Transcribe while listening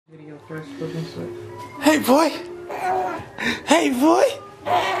Hey boy! Hey boy!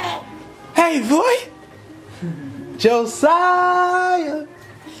 Hey boy! Josiah!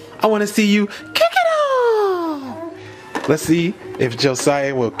 I want to see you kick it off! Let's see if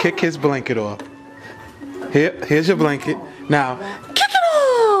Josiah will kick his blanket off. Here's your blanket. Now, kick it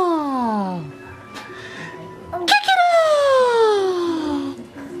off! Kick it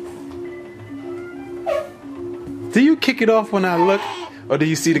off! Do you kick it off when I look? Or do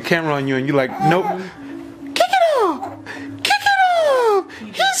you see the camera on you and you're like, nope? Kick it off! Kick it off!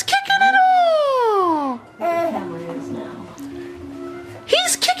 He's kicking it off!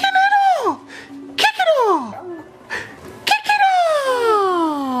 He's kicking it off! Kick it off! Kick it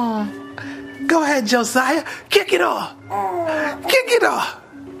off! Go ahead, Josiah. Kick it off! Kick it off!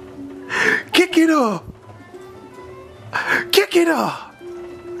 Kick it off! Kick it off!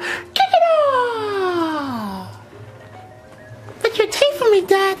 Kick it off! But you're taping me,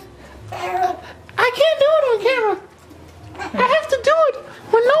 Dad. I can't do it on camera. I have to do it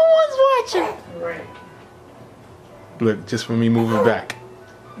when no one's watching. Right. Look, just for me moving back.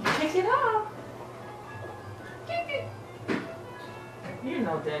 Kick it off. Kick it. You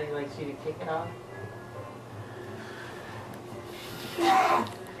know Daddy likes you to kick it off.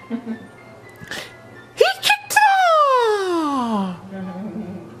 He kicked off!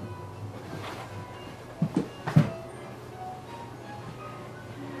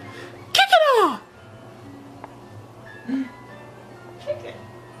 Kick it off! Kick it.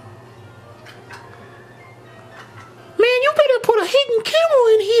 Man, you better put a hidden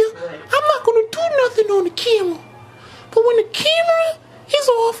camera in here. I'm not gonna do nothing on the camera. But when the camera is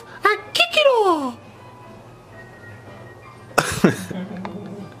off, I kick it off.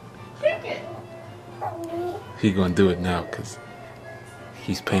 Kick it. He gonna do it now because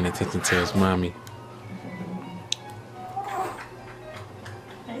he's paying attention to his mommy.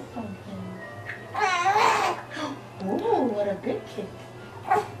 Say something. Ooh, what a good kick.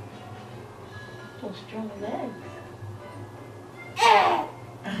 Those strong legs.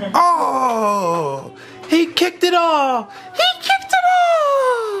 Oh! He kicked it off! He kicked it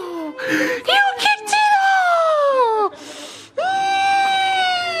off! You kicked it off!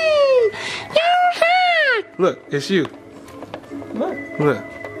 You're hot! Look, it's you. Look. Look.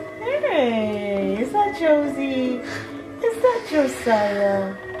 Hey, is that Josie? Is that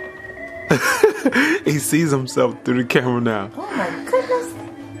Josiah? He sees himself through the camera now. Oh my goodness.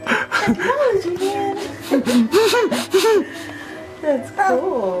 Technology, man. That's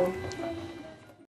cool.